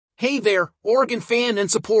Hey there, Oregon fan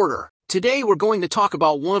and supporter. Today we're going to talk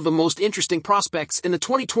about one of the most interesting prospects in the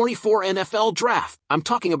 2024 NFL Draft. I'm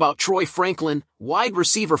talking about Troy Franklin, wide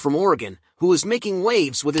receiver from Oregon, who is making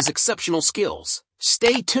waves with his exceptional skills.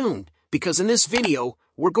 Stay tuned, because in this video,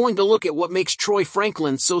 we're going to look at what makes Troy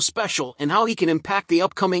Franklin so special and how he can impact the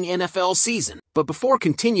upcoming NFL season. But before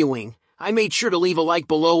continuing, I made sure to leave a like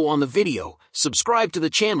below on the video, subscribe to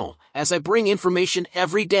the channel, as I bring information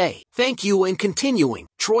every day. Thank you. And continuing,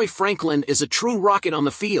 Troy Franklin is a true rocket on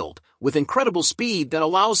the field, with incredible speed that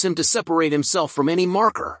allows him to separate himself from any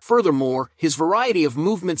marker. Furthermore, his variety of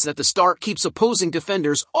movements at the start keeps opposing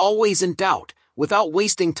defenders always in doubt, without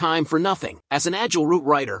wasting time for nothing. As an agile route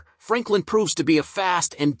rider, Franklin proves to be a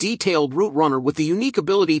fast and detailed route runner with the unique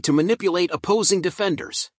ability to manipulate opposing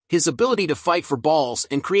defenders. His ability to fight for balls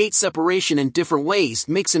and create separation in different ways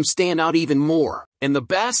makes him stand out even more. And the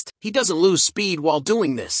best, he doesn't lose speed while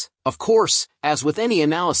doing this. Of course, as with any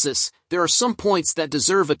analysis, there are some points that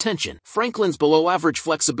deserve attention. Franklin's below-average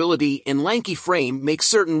flexibility and lanky frame make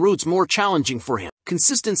certain routes more challenging for him.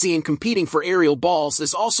 Consistency in competing for aerial balls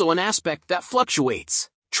is also an aspect that fluctuates.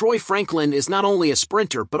 Troy Franklin is not only a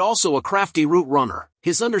sprinter but also a crafty route runner.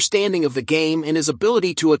 His understanding of the game and his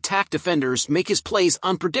ability to attack defenders make his plays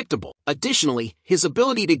unpredictable. Additionally, his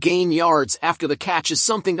ability to gain yards after the catch is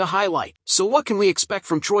something to highlight. So what can we expect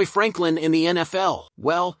from Troy Franklin in the NFL?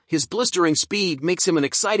 Well, his blistering speed makes him an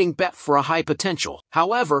exciting bet for a high potential.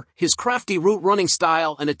 However, his crafty route running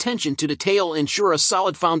style and attention to detail ensure a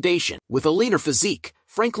solid foundation. With a leaner physique,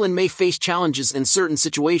 Franklin may face challenges in certain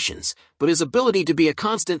situations, but his ability to be a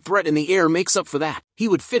constant threat in the air makes up for that. He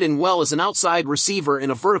would fit in well as an outside receiver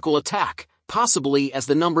in a vertical attack, possibly as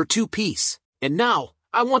the number 2 piece. And now,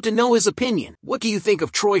 I want to know his opinion. What do you think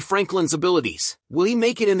of Troy Franklin's abilities? Will he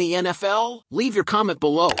make it in the NFL? Leave your comment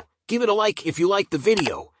below, give it a like if you liked the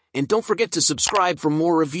video, and don't forget to subscribe for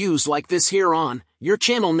more reviews like this here on your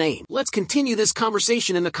channel name. Let's continue this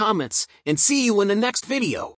conversation in the comments, and see you in the next video.